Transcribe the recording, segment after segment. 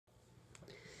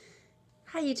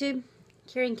Hi YouTube,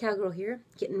 Carrie and Cowgirl here,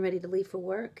 getting ready to leave for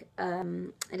work.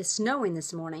 It is snowing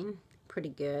this morning, pretty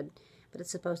good, but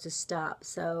it's supposed to stop,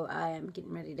 so I am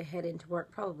getting ready to head into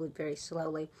work, probably very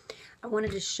slowly. I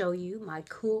wanted to show you my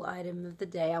cool item of the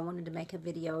day. I wanted to make a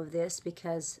video of this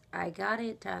because I got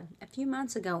it a few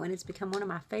months ago, and it's become one of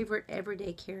my favorite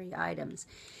everyday carry items,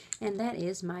 and that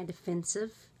is my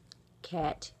defensive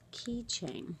cat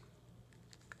keychain.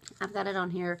 I've got it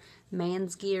on here,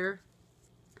 Man's Gear.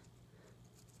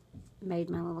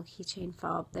 Made my little keychain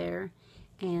fob there,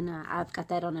 and I've got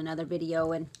that on another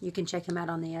video, and you can check him out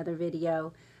on the other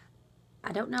video.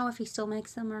 I don't know if he still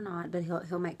makes them or not, but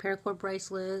he'll make paracord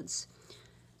bracelets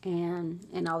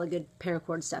and all the good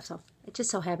paracord stuff. So it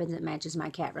just so happens it matches my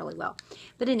cat really well.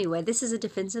 But anyway, this is a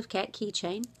defensive cat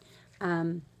keychain.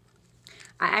 I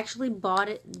actually bought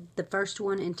it, the first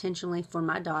one, intentionally for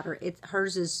my daughter.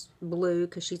 Hers is blue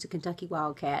because she's a Kentucky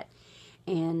Wildcat.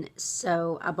 And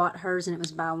so I bought hers, and it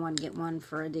was buy one, get one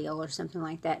for a deal or something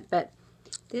like that. But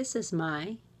this is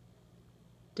my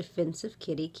defensive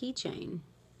kitty keychain.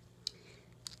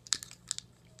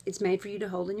 It's made for you to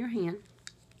hold in your hand.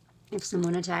 If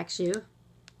someone attacks you,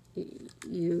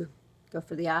 you go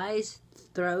for the eyes,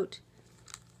 throat,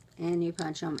 and you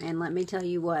punch them. And let me tell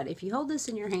you what, if you hold this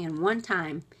in your hand one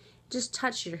time, just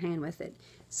touch your hand with it,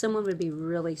 someone would be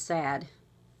really sad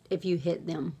if you hit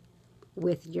them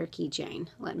with your keychain,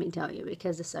 let me tell you,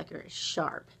 because the sucker is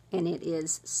sharp and it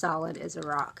is solid as a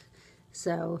rock.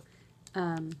 So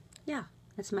yeah,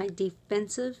 that's my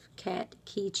defensive cat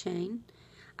keychain.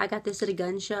 I got this at a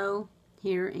gun show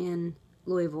here in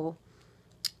Louisville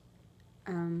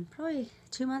probably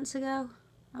 2 months ago,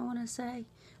 I want to say.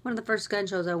 One of the first gun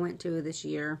shows I went to this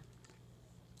year.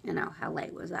 You know, how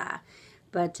late was I?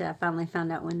 But I finally found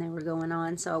out when they were going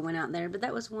on, so I went out there. But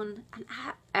that was one, and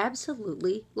I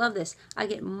absolutely love this. I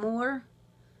get more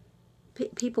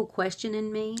people questioning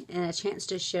me and a chance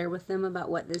to share with them about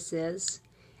what this is.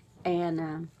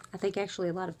 And I think actually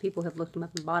a lot of people have looked them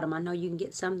up and bought them. I know you can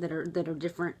get some that are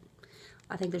different.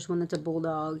 I think there's one that's a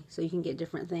bulldog, so you can get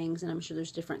different things, and I'm sure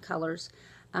there's different colors.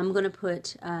 I'm going to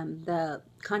put the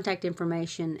contact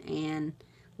information and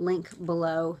link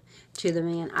below to the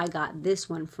man I got this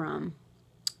one from.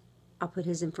 I'll put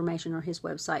his information or his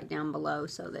website down below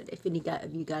so that if any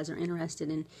of you guys are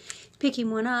interested in picking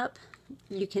one up,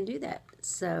 you can do that.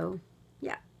 So,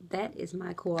 yeah, that is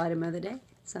my cool item of the day.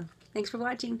 So, thanks for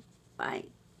watching. Bye.